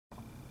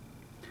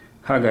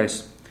Hi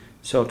guys,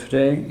 so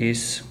today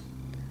is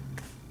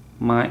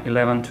May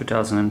 11,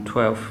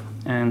 2012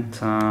 and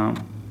in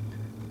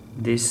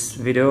this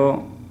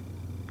video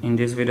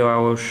I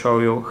will show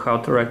you how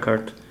to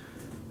record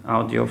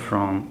audio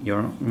from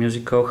your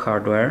musical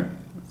hardware,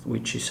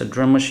 which is a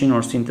drum machine or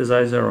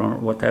synthesizer or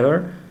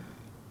whatever,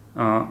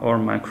 or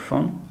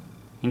microphone,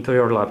 into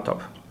your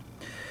laptop.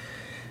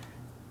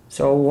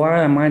 So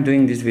why am I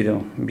doing this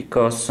video?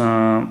 Because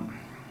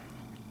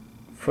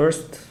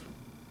first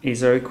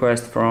is a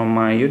request from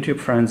my YouTube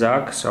friend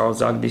Zach, so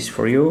Zach, this is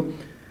for you.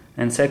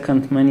 And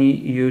second, many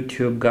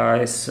YouTube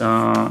guys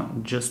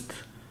just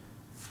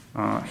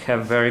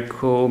have very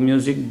cool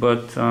music,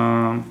 but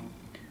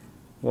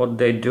what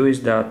they do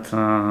is that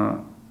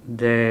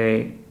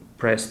they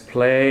press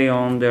play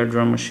on their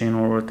drum machine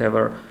or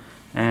whatever,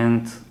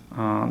 and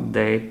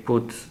they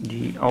put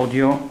the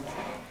audio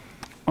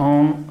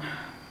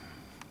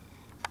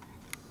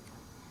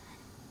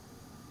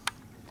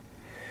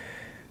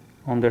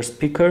on their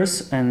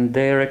speakers, and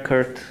they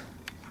record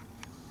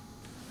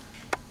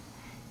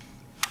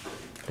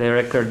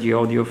the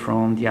audio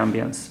from the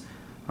ambience.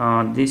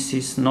 This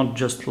is not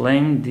just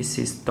lame, this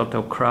is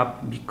total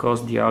crap,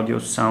 because the audio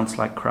sounds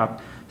like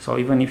crap. So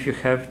even if you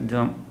have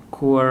the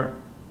cooler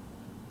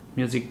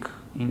music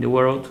in the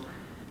world,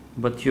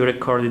 but you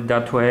record it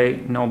that way,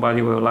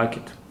 nobody will like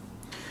it.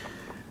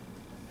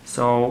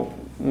 So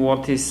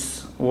what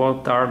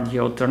are the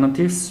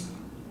alternatives?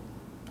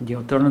 The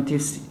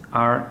alternatives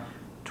are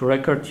to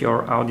record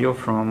your audio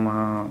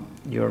from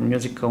your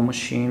musical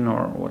machine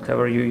or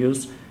whatever you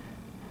use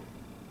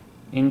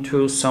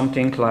into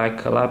something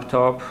like a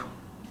laptop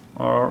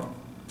or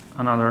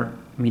another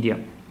media.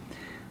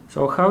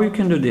 So how you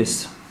can do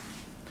this?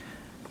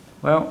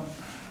 Well,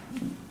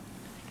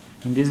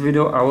 in this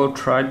video I will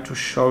try to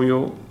show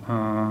you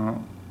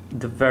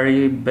the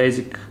very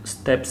basic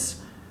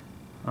steps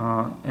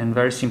and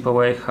very simple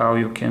way how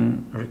you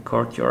can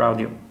record your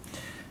audio.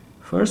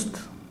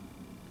 First,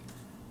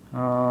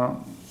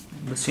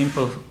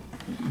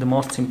 the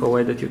most simple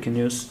way that you can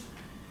use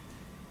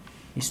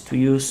is to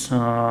use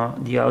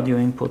the audio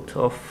input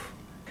of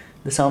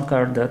the sound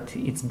card that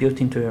it's built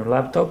into your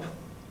laptop.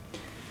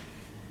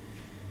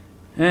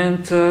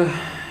 And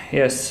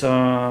yes,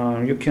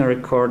 you can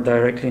record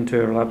directly into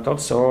your laptop.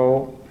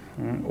 So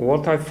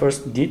what I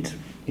first did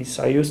is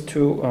I used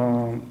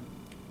to,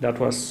 that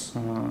was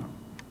a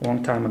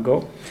long time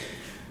ago,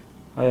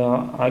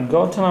 I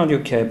got an audio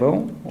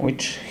cable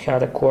which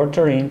had a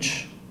 1/4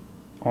 inch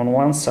on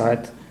one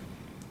side,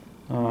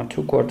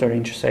 2/4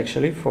 inches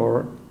actually,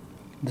 for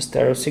the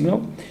stereo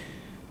signal,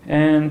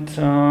 and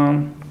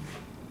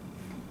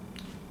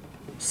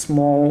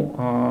small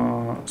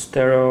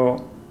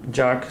stereo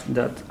jack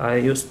that I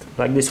used,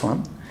 like this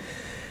one,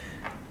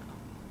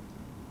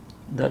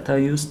 that I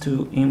used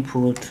to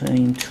input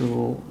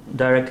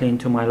directly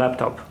into my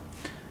laptop.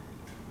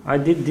 I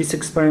did this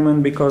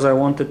experiment because I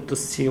wanted to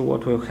see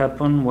what will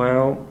happen.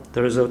 Well,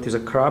 the result is a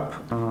crap.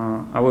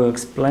 I will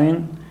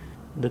explain.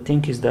 The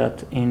thing is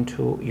that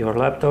into your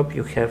laptop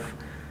you have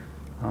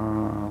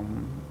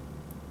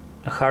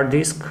a hard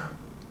disk,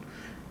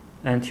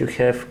 and you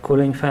have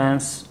cooling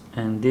fans,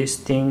 and this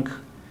thing,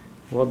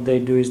 what they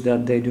do is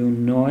that they do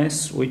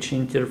noise which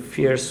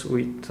interferes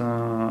with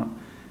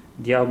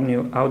the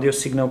audio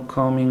signal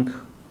coming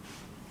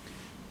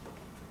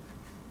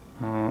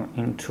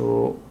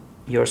into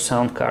your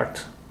sound card.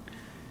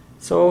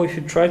 So if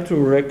you try to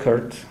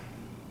record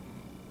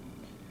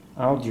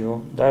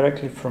audio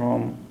directly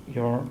from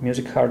your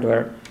music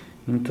hardware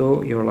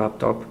into your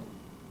laptop,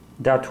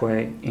 that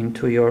way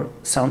into your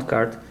sound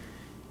card,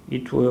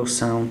 it will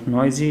sound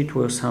noisy, it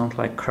will sound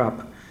like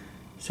crap.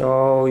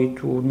 So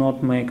it would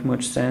not make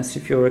much sense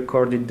if you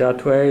record it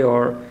that way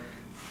or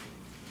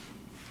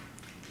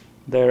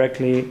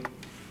directly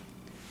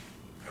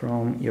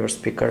from your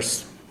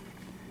speakers.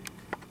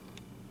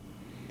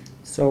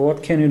 So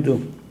what can you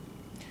do?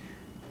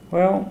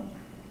 Well,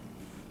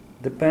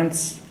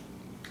 depends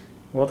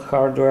what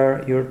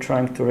hardware you're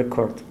trying to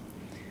record.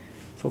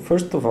 So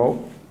first of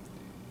all,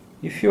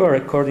 if you are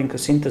recording a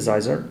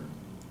synthesizer,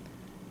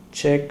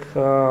 check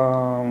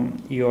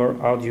your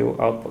audio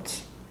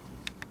outputs.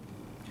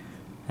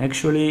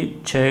 Actually,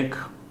 check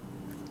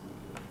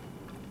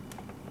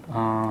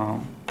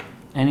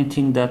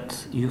anything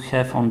that you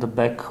have on the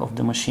back of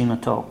the machine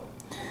at all.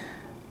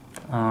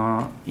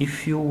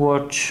 If you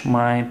watch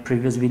my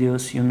previous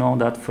videos, you know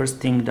that first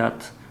thing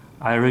that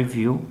I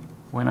review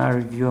when I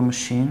review a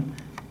machine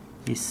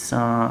is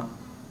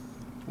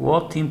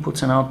what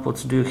inputs and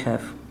outputs do you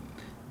have,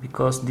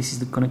 because this is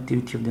the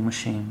connectivity of the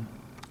machine.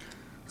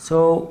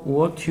 So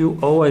what you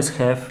always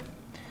have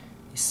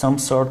is some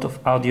sort of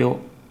audio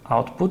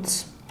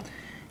outputs.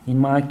 In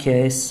my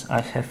case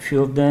I have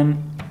few of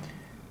them,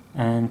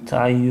 and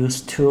I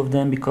use 2 of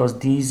them because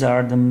these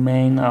are the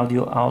main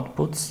audio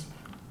outputs,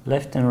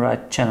 left and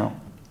right channel.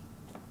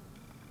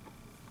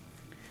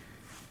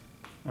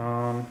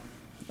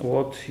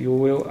 What you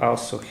will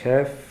also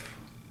have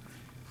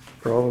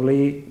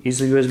probably is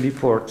a USB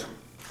port.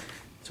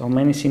 So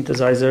many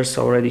synthesizers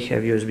already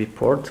have USB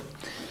port.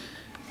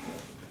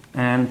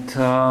 and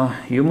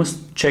you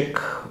must check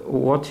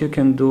what you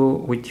can do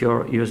with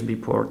your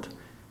USB port,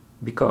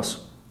 because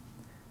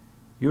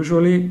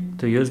usually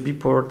the USB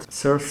port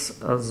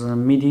serves as a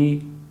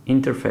MIDI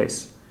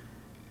interface,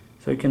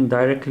 so you can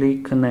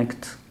directly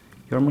connect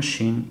your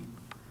machine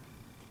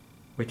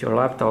with your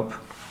laptop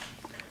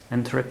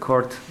and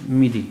record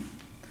MIDI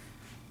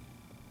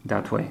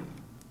that way.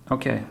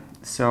 Okay,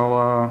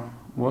 so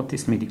what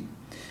is MIDI?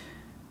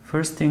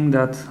 First thing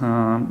that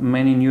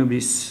many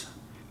newbies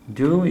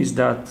do is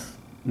that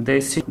they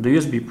see the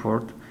USB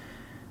port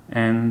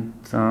and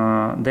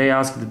they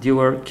ask the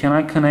dealer, can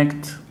I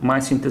connect my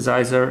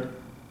synthesizer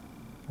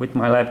with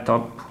my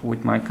laptop,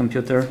 with my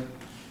computer?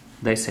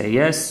 They say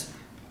yes,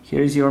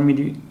 here is your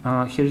MIDI,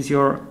 here is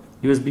your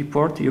USB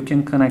port, you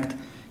can connect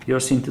your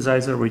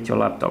synthesizer with your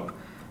laptop.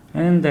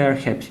 And they are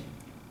happy.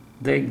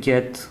 They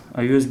get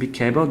a USB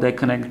cable, they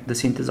connect the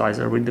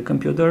synthesizer with the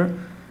computer,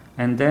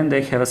 and then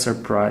they have a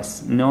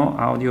surprise, no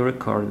audio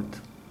recorded.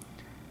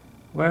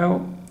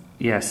 Well,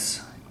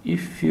 yes,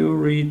 if you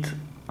read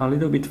a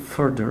little bit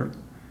further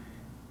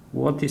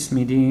what is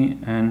MIDI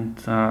and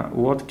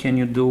what can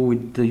you do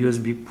with the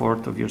USB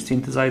port of your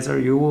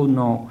synthesizer, you will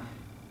know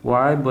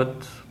why.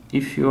 But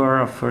if you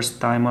are a first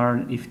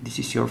timer, if this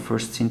is your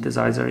first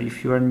synthesizer,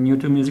 if you are new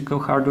to musical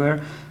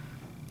hardware,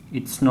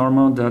 it's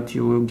normal that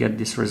you will get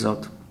this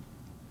result.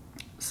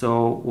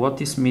 So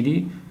what is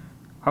MIDI?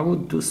 I will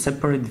do a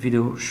separate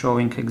video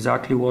showing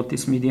exactly what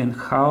is MIDI and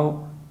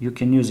how you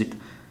can use it.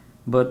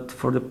 But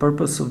for the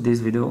purpose of this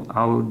video,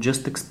 I will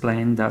just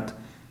explain that,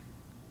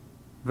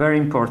 very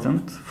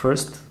important,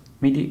 first,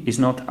 MIDI is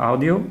not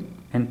audio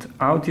and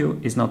audio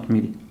is not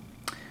MIDI.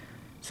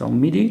 So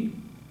MIDI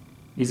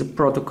is a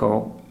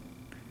protocol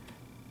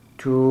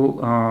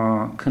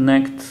to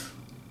connect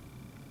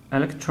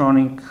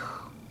electronic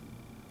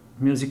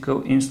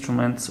musical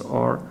instruments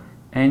or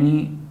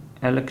any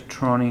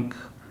electronic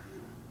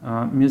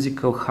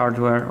musical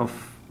hardware of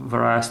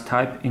various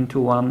type into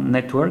one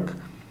network,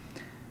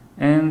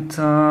 and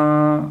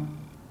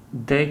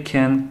they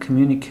can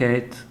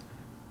communicate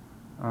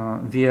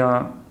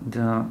via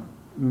the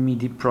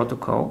MIDI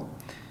protocol.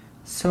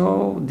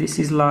 So this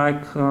is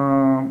like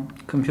a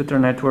computer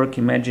network.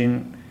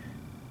 Imagine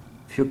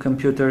few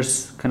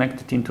computers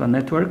connected into a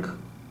network,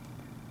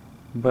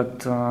 but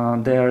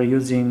they are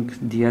using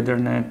the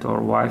Ethernet or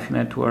Wi-Fi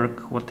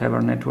network,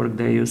 whatever network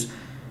they use.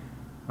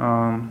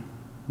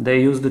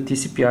 They use the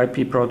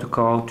TCP/IP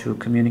protocol to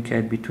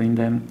communicate between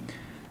them.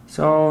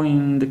 So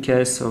in the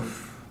case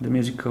of the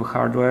musical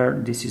hardware,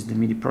 this is the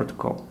MIDI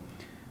protocol.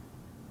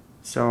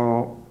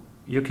 So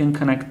you can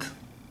connect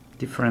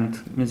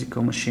different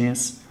musical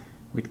machines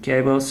with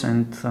cables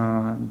and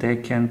they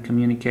can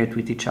communicate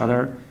with each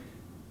other.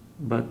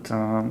 But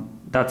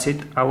that's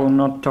it. I will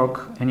not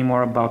talk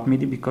anymore about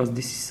MIDI because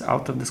this is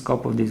out of the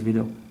scope of this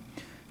video.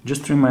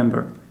 Just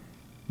remember,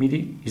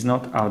 MIDI is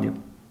not audio.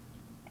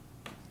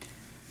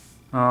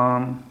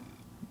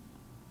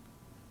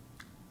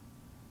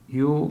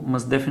 You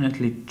must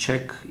definitely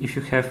check if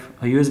you have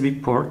a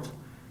USB port,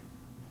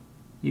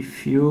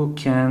 if you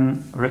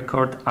can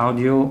record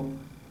audio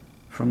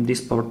from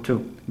this port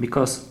too,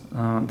 because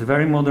the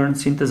very modern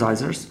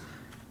synthesizers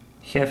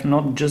have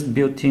not just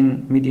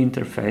built-in MIDI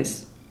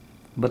interface,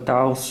 but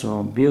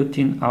also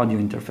built-in audio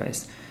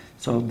interface.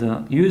 So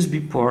the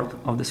USB port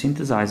of the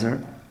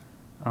synthesizer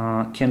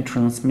can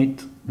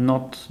transmit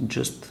not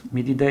just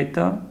MIDI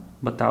data,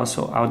 but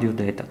also audio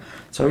data.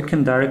 So you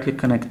can directly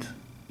connect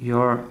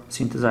your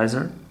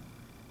synthesizer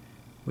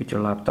with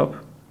your laptop.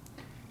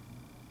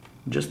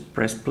 Just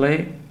press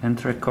play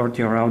and record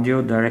your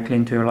audio directly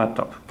into your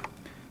laptop.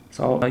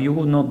 So you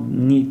will not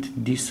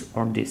need this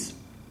or this.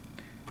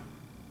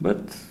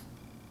 But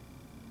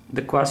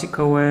the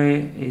classical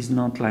way is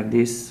not like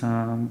this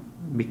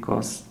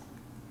because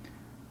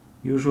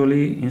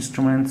usually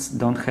instruments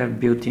don't have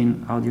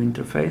built-in audio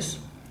interface.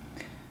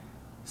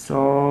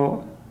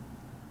 So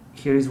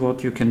here is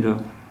what you can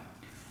do.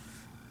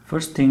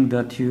 First thing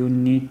that you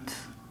need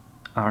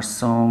are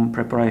some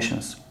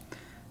preparations.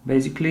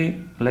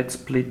 Basically, let's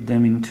split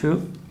them in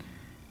two.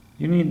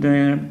 You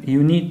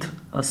need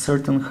a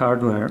certain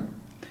hardware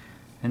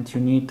and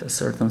you need a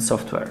certain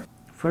software.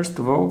 First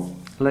of all,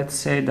 let's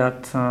say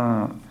that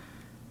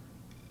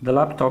the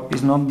laptop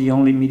is not the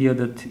only media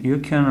that you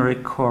can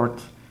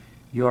record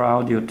your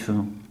audio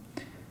to.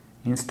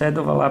 Instead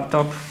of a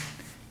laptop,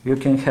 you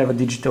can have a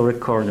digital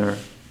recorder.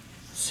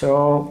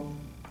 So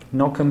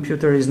no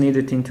computer is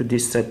needed into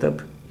this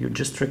setup. You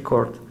just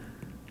record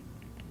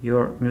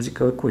your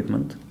musical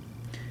equipment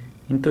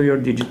into your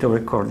digital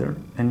recorder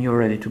and you're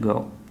ready to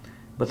go.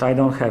 But I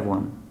don't have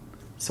one,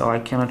 so I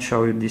cannot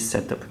show you this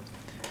setup.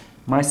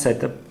 My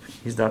setup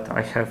is that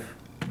I have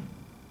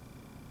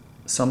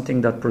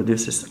something that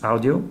produces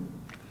audio,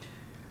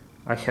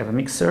 I have a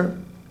mixer,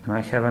 and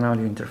I have an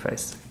audio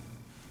interface.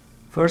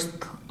 First,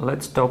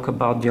 let's talk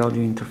about the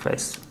audio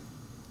interface.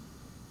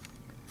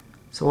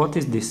 So what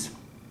is this?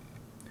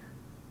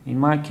 In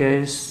my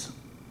case,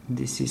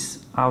 this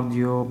is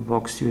audio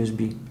box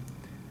USB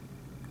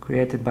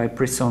created by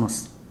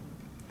PreSonus.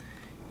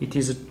 It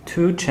is a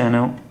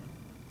 2-channel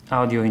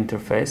audio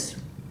interface.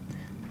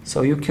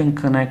 So you can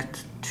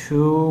connect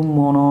two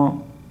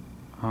mono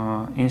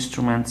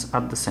instruments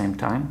at the same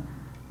time,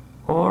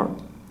 or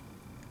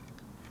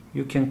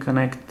you can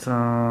connect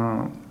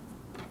the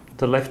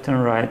left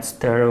and right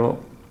stereo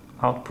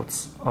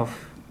outputs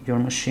of your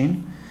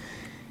machine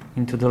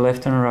into the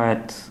left and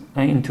right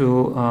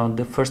into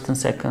the first and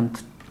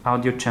second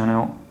audio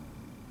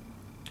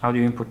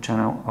input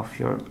channel of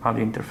your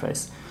audio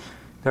interface.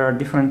 There are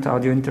different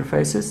audio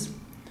interfaces.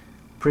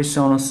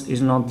 PreSonus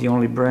is not the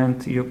only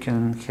brand. You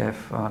can have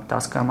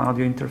Tascam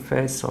audio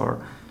interface or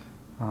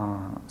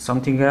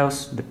something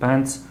else,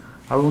 depends.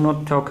 I will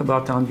not talk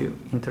about audio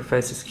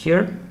interfaces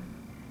here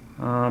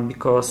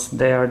because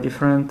they are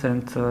different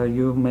and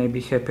you may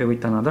be happy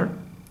with another.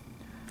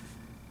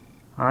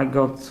 I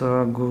got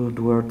good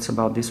words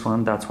about this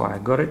one, that's why I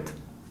got it.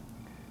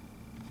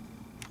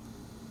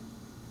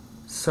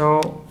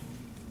 So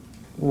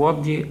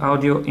what the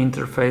audio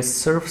interface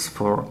serves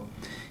for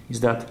is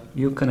that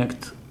you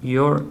connect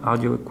your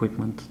audio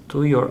equipment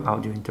to your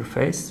audio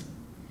interface,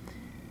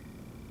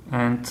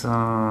 and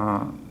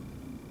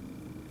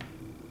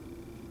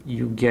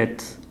you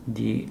get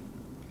the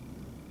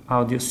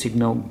audio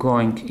signal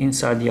going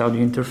inside the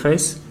audio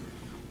interface.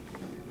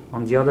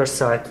 On the other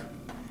side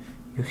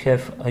you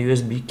have a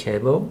USB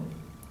cable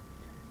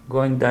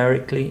going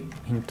directly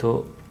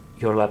into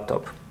your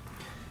laptop.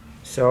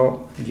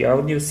 So the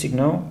audio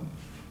signal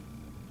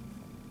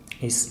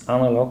is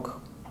analog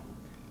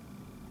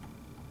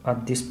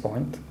at this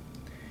point,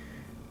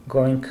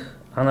 going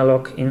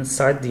analog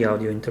inside the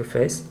audio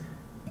interface,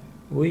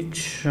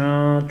 which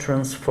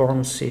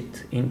transforms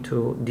it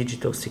into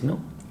digital signal,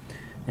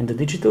 and the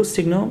digital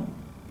signal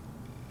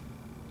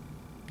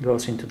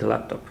goes into the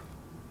laptop.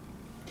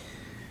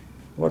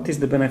 What is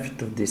the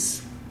benefit of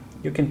this?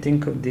 You can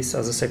think of this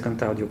as a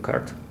second audio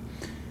card.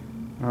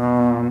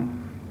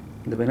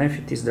 The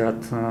benefit is that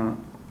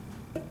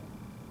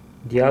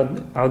the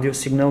audio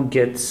signal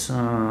gets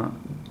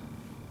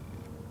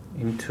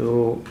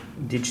into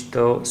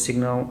digital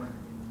signal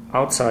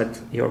outside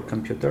your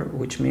computer,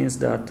 which means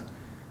that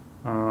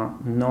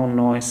no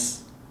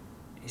noise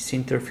is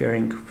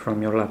interfering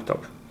from your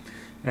laptop,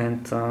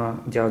 and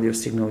the audio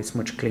signal is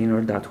much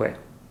cleaner that way.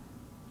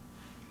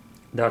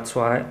 That's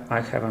why I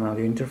have an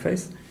audio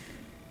interface,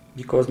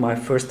 because my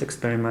first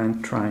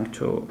experiment trying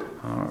to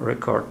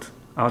record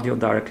audio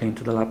directly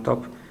into the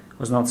laptop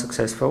was not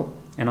successful,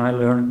 and I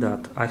learned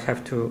that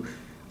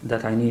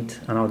I need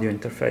an audio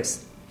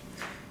interface.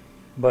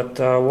 But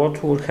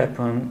what would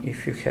happen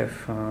if you have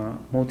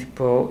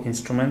multiple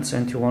instruments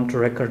and you want to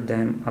record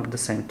them at the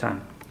same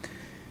time?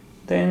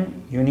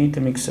 Then you need a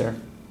mixer.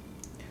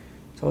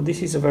 So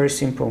this is a very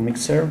simple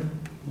mixer,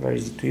 very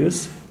easy to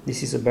use.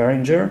 This is a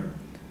Behringer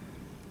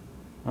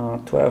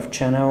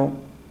 12-channel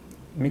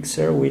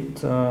mixer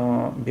with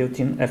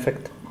built-in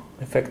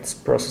effects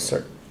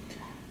processor.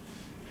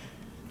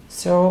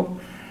 So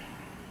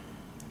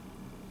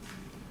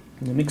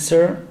the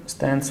mixer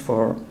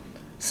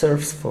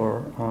serves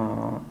for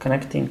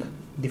connecting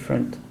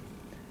different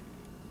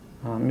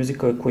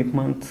musical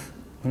equipment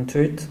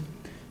into it.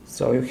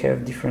 So you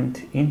have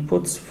different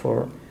inputs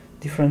for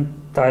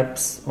different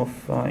types of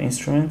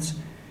instruments.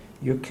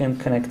 You can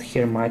connect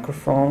here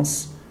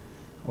microphones,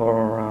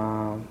 or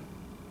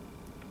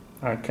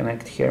I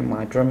connect here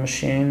my drum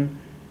machine.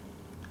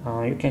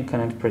 You can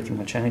connect pretty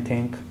much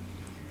anything.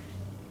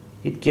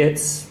 It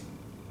gets,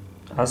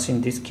 as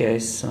in this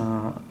case,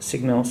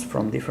 signals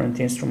from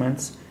different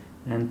instruments,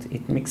 and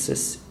it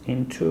mixes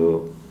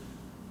into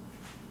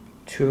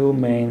two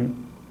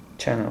main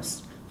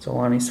channels. So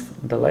one is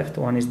the left,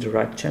 one is the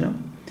right channel,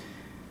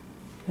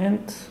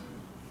 and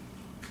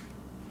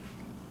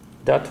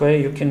that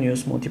way you can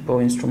use multiple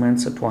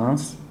instruments at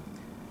once.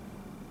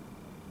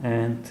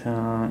 And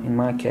in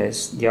my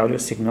case, the audio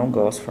signal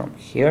goes from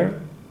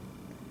here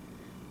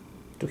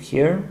to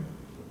here,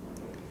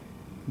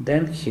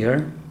 then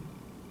here,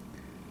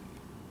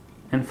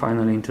 and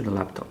finally into the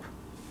laptop.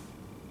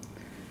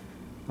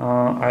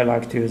 I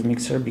like to use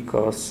mixer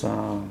because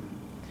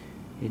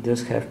it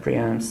does have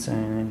preamps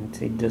and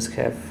it does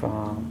have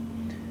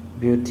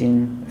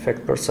built-in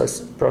effect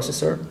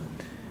processor,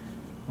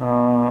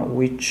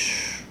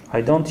 which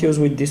I don't use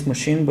with this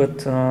machine,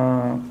 but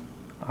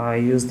I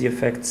use the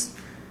effects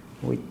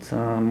with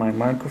my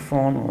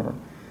microphone or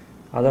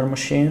other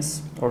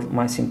machines or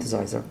my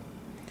synthesizer.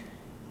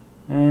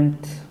 And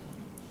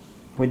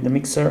with the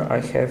mixer I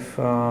have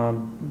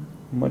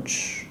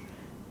much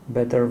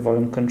better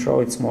volume control.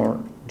 It's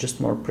just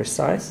more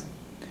precise.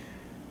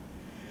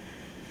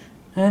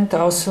 And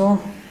also,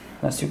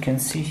 as you can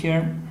see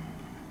here,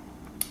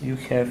 you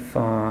have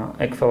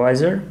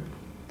equalizer,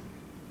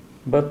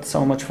 but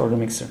so much for the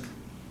mixer.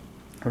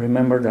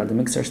 Remember that the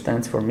mixer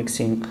stands for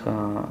mixing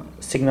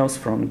signals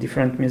from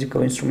different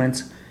musical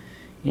instruments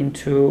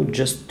into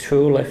just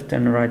two left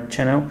and right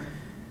channel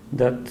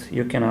that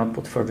you can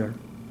output further.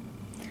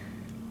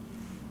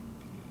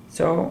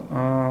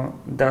 So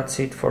that's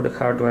it for the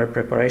hardware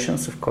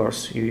preparations. Of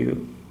course,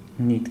 you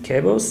need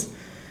cables,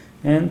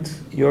 and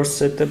your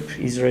setup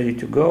is ready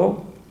to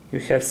go. you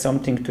have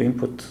something to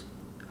input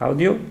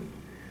audio,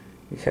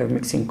 you have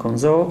mixing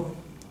console,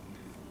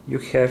 you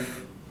have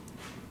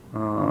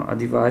a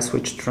device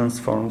which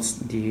transforms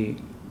the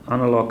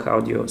analog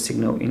audio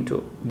signal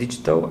into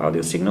digital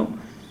audio signal,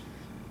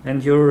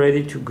 and you're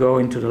ready to go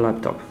into the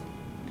laptop.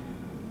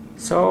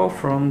 So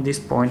from this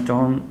point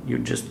on, you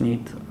just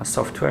need a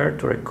software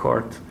to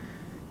record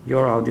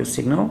your audio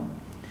signal.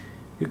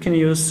 You can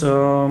use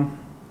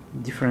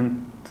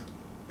different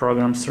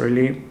programs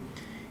really.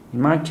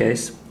 In my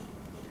case,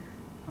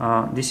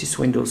 this is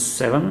Windows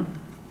 7.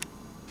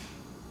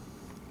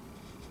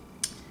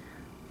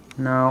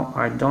 Now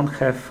I don't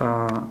have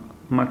a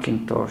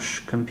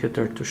Macintosh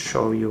computer to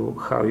show you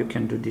how you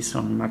can do this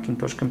on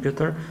Macintosh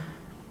computer,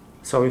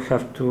 so you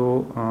have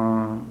to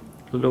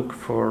look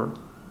for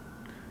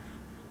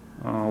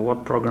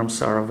what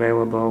programs are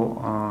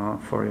available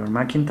for your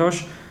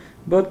Macintosh.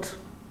 But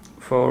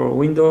for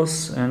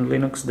Windows and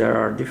Linux there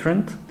are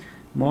different.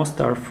 Most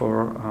are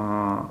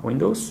for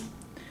Windows.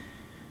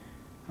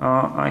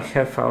 I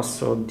have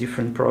also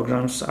different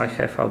programs. I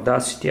have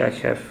Audacity, I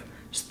have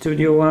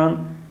Studio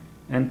One,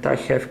 and I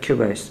have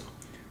Cubase.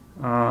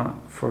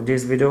 For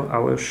this video I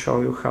will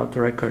show you how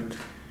to record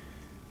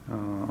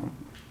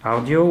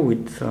audio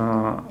with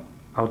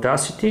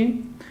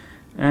Audacity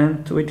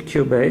and with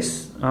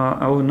Cubase.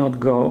 I will not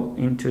go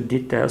into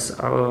details.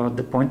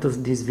 The point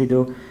of this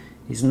video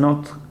is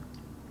not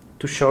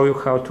to show you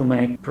how to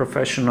make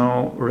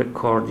professional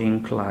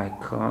recording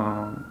like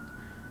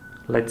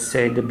let's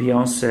say the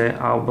Beyonce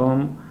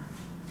album.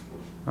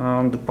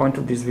 The point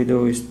of this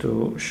video is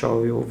to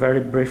show you very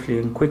briefly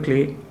and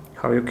quickly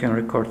how you can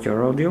record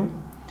your audio.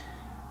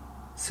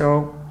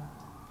 So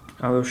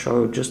I will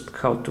show you just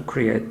how to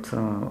create,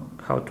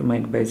 how to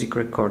make basic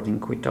recording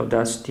with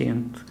Audacity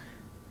and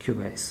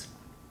Cubase.